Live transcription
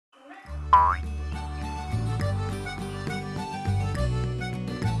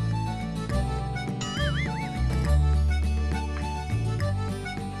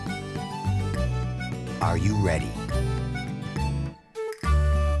Are you ready?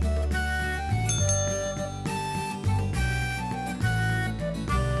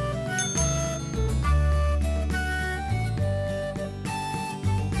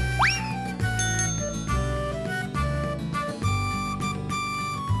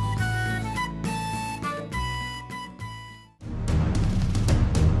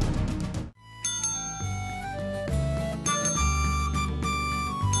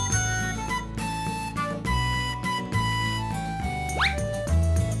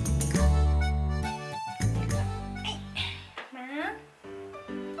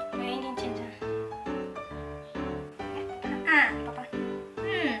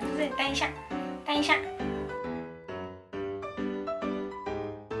 等一下，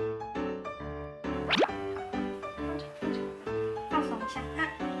放松一下啊，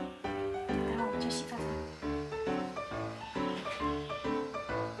然后我们就洗澡。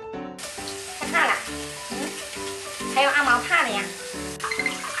害怕啦？还有阿毛怕了呀？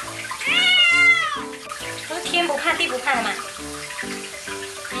不是天不怕地不怕的吗？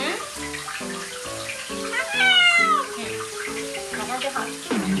马上就好了。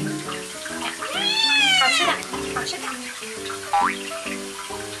好吃的，好吃的。好，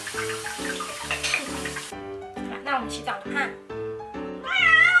那我们洗澡了啊。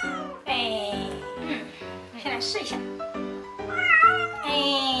我先来试一下。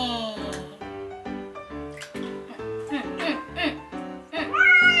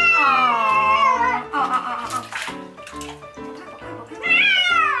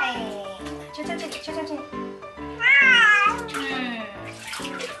就在这里，就在这里。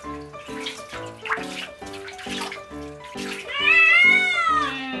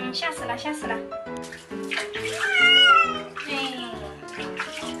吓死了，吓死了！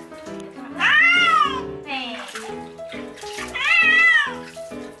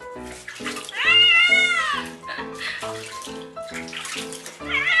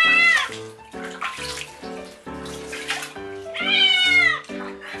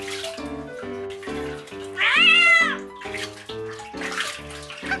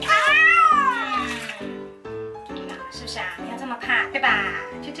是不是啊？不要这么怕，对吧？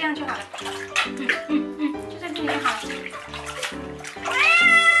就这样就好了。就在这里就好了。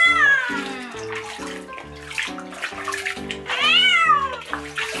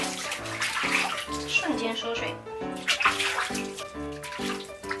瞬间缩水。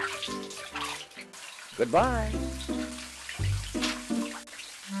Goodbye.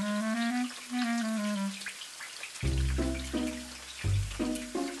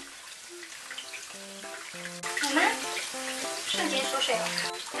 好吗？瞬间缩水了。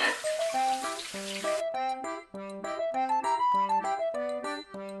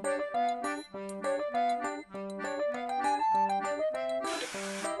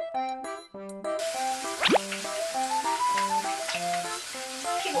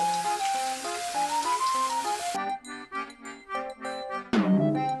屁股。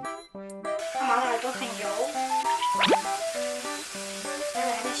阿毛的耳朵很油，待会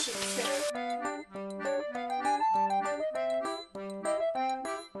还得洗一次。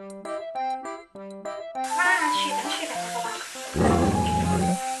去的，好吧。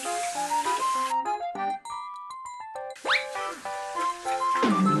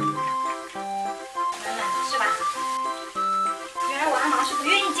暖暖的是吧？原来我阿毛是不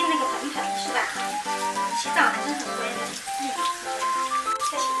愿意进那个盆是吧？洗澡还是很乖的。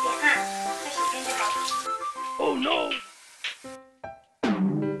再洗一遍啊，再洗一遍就好了。Oh no!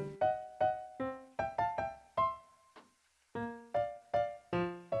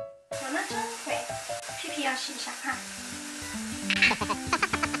 好了，对，屁屁要洗一下啊。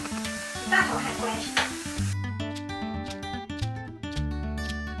大头还不来洗。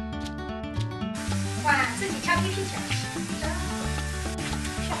哇，自己敲屁屁去了，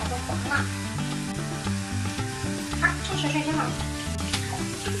屁好多黄了。好，冲水就好了。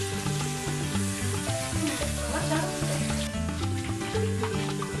好了，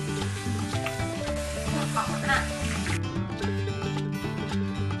好看。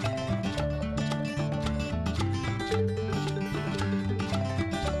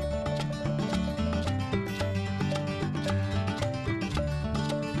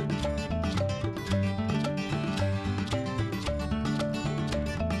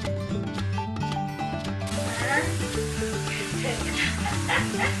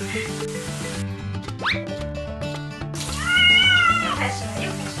又开始了，又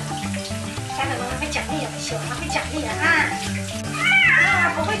开始了！家长们会奖励的，喜欢会奖励的啊！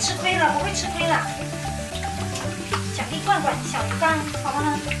不会吃亏了，不会吃亏了。奖励罐罐、小鱼缸，好不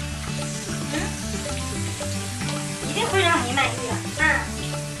好？一定会让你满意的啊！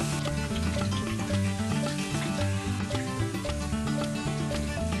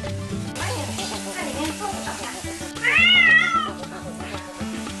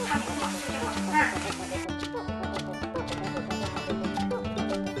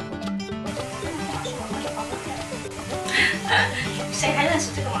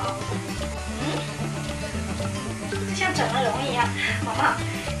整的容易啊！毛毛，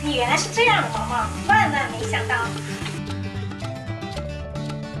你原来是这样的，毛毛，万万没想到。啊，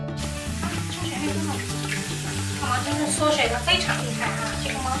冲水没多少，毛毛真是缩水的非常厉害啊！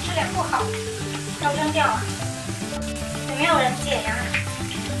这个毛质量不好，要扔掉了，有没有人捡呀？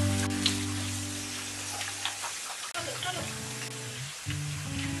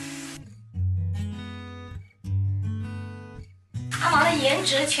阿毛的颜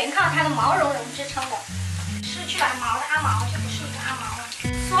值全靠它的毛茸茸支撑的，失去了毛的阿毛就不是一个阿毛了。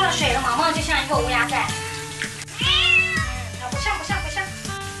缩了水的毛毛就像一个乌鸦在。不像不像不像。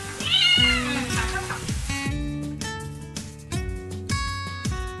马上跑。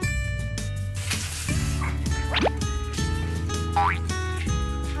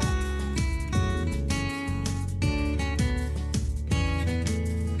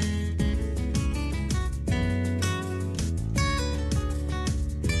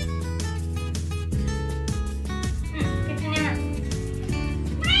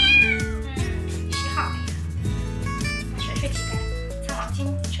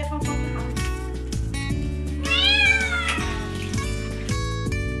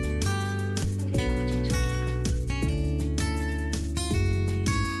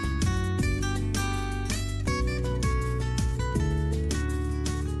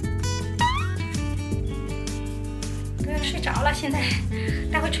睡着了，现在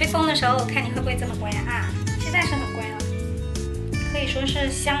待会吹风的时候，看你会不会这么乖啊？现在是很乖了，可以说是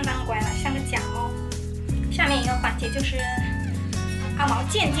相当乖了，像个假猫。下面一个环节就是阿毛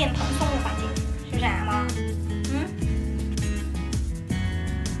渐渐蓬松的环节，是不是阿毛？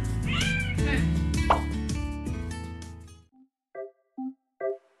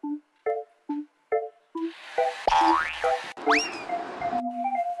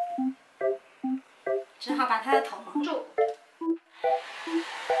只好把他的头蒙住。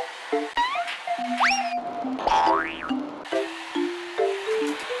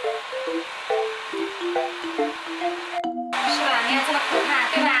是吧？没有这么可怕，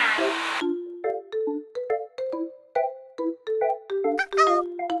对吧？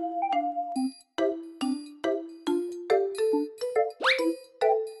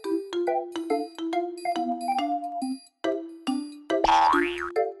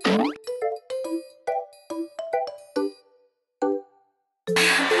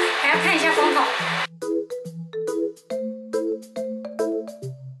还要看一下风筒。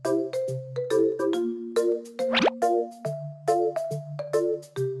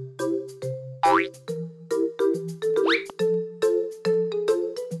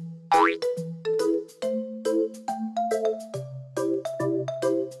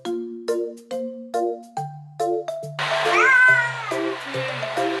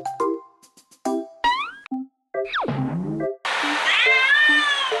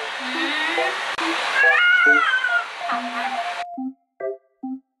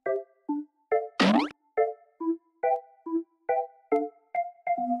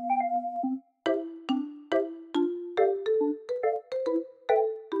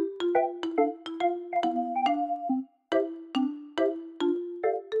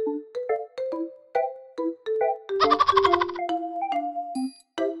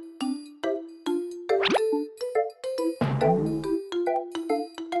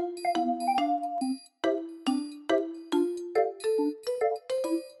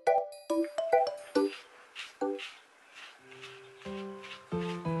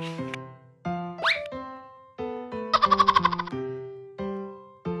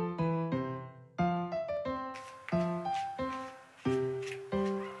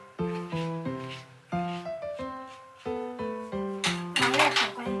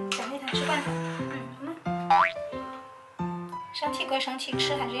生气归生气，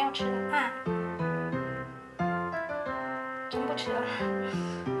吃还是要吃的啊！真不吃了，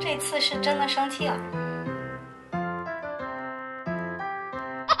这次是真的生气了。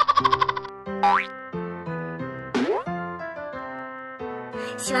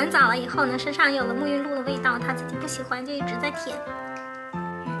洗完澡了以后呢，身上有了沐浴露的味道，他自己不喜欢，就一直在舔。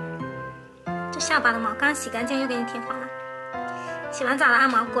这下巴的毛刚洗干净，又给你舔黄了。洗完澡的阿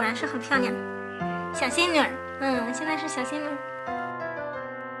毛果然是很漂亮，小仙女儿。现在是小仙女儿。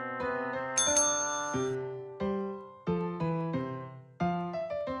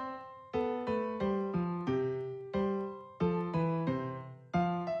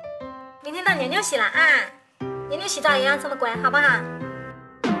明天到牛牛洗了啊，牛牛洗澡也要这么乖，好不好？